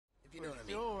You know what I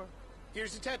mean? Sure.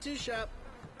 Here's the tattoo shop.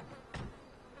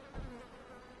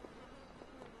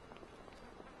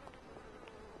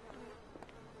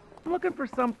 I'm looking for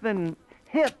something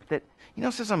hip that,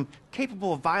 says I'm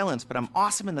capable of violence, but I'm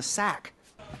awesome in the sack.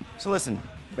 So listen,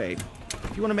 babe,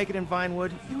 if you want to make it in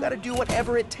Vinewood, you gotta do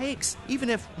whatever it takes. Even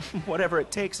if whatever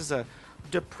it takes is a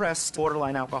depressed,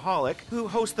 borderline alcoholic who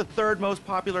hosts the third most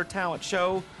popular talent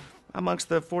show amongst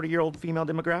the 40-year-old female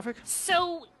demographic.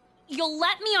 So, you'll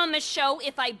let me on the show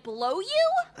if I blow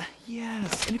you?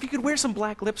 Yes, and if you could wear some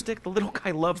black lipstick, the little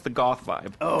guy loves the goth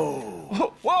vibe.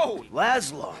 Oh. Whoa!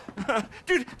 Lazlow.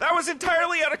 Dude, that was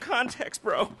entirely out of context,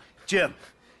 bro. Jim,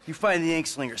 you find the ink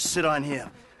slinger, sit on him.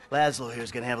 Lazlow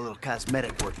here's gonna have a little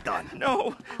cosmetic work done.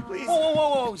 No, please.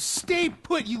 Whoa. Stay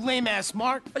put, you lame-ass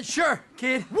Mark. Sure,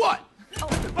 kid. What?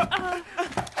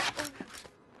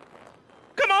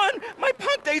 Come on! My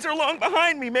punk days are long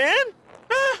behind me, man!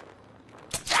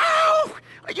 Ow!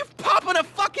 Are you popping a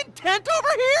fucking tent over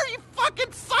here, you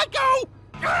fucking psycho?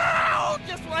 Ow!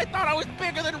 Just when I thought I was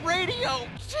bigger than radio!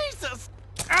 Jesus!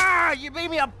 You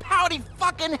made me a pouty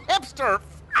fucking hipster!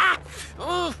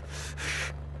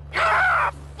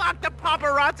 Fuck, the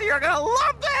paparazzi are gonna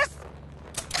love this!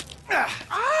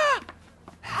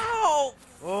 Ow!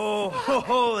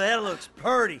 Oh, that looks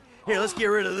purty. Here, let's get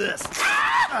rid of this.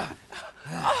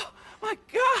 Oh, my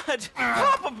God!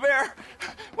 Papa Bear!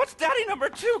 What's Daddy number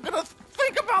 2 gonna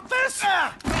think about this?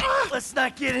 Let's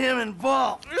not get him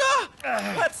involved.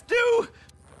 Let's do...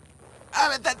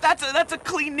 that's a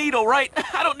clean needle, right?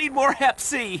 I don't need more Hep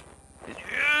C.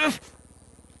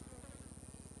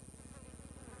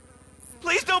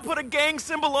 Please don't put a gang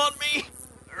symbol on me.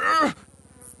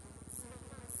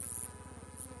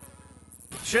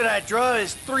 Should I draw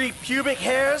his 3 pubic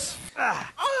hairs?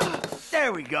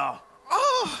 There we go.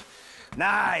 Oh,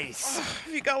 Nice.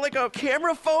 you got like a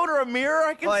camera phone or a mirror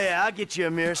I can... Oh, yeah, I'll get you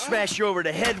a mirror, smash you over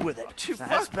the head with it.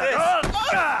 Fuck better.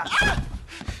 this.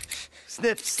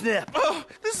 Snip, snip. Oh,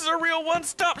 this is a real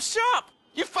one-stop shop.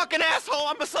 You fucking asshole,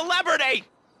 I'm a celebrity.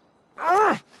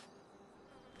 Oh,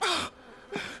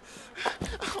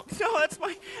 no, that's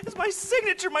my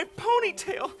signature, my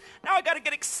ponytail. Now I gotta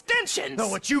get extensions. No,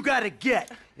 what you gotta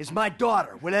get is my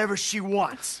daughter, whatever she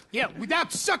wants. Yeah,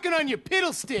 without sucking on your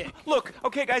piddle stick. Look,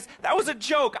 okay, guys, that was a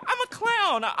joke. I'm a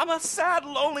clown. I'm a sad,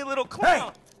 lonely little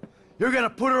clown. Hey, you're gonna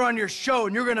put her on your show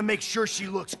and you're gonna make sure she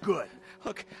looks good.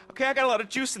 Look, okay, I got a lot of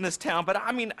juice in this town, but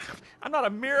I mean, I'm not a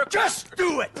miracle. Just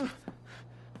do it!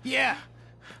 Yeah.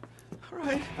 All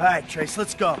right. All right, Trace,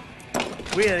 let's go.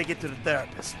 We gotta get to the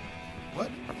therapist. What?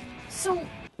 So,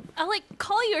 I'll,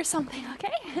 call you or something,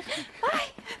 okay? Bye.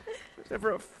 If there's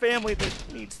ever a family that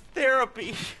needs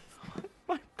therapy,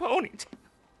 my ponytail.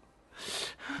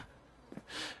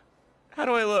 How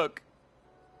do I look?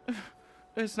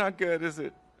 It's not good, is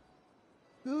it?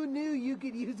 Who knew you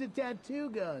could use a tattoo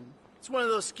gun? It's one of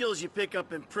those skills you pick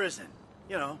up in prison.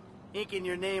 You know, inking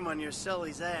your name on your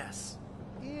cellie's ass.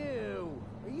 Ew.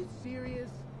 Are you serious?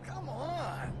 Come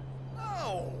on.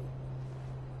 No.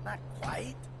 Not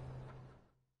quite.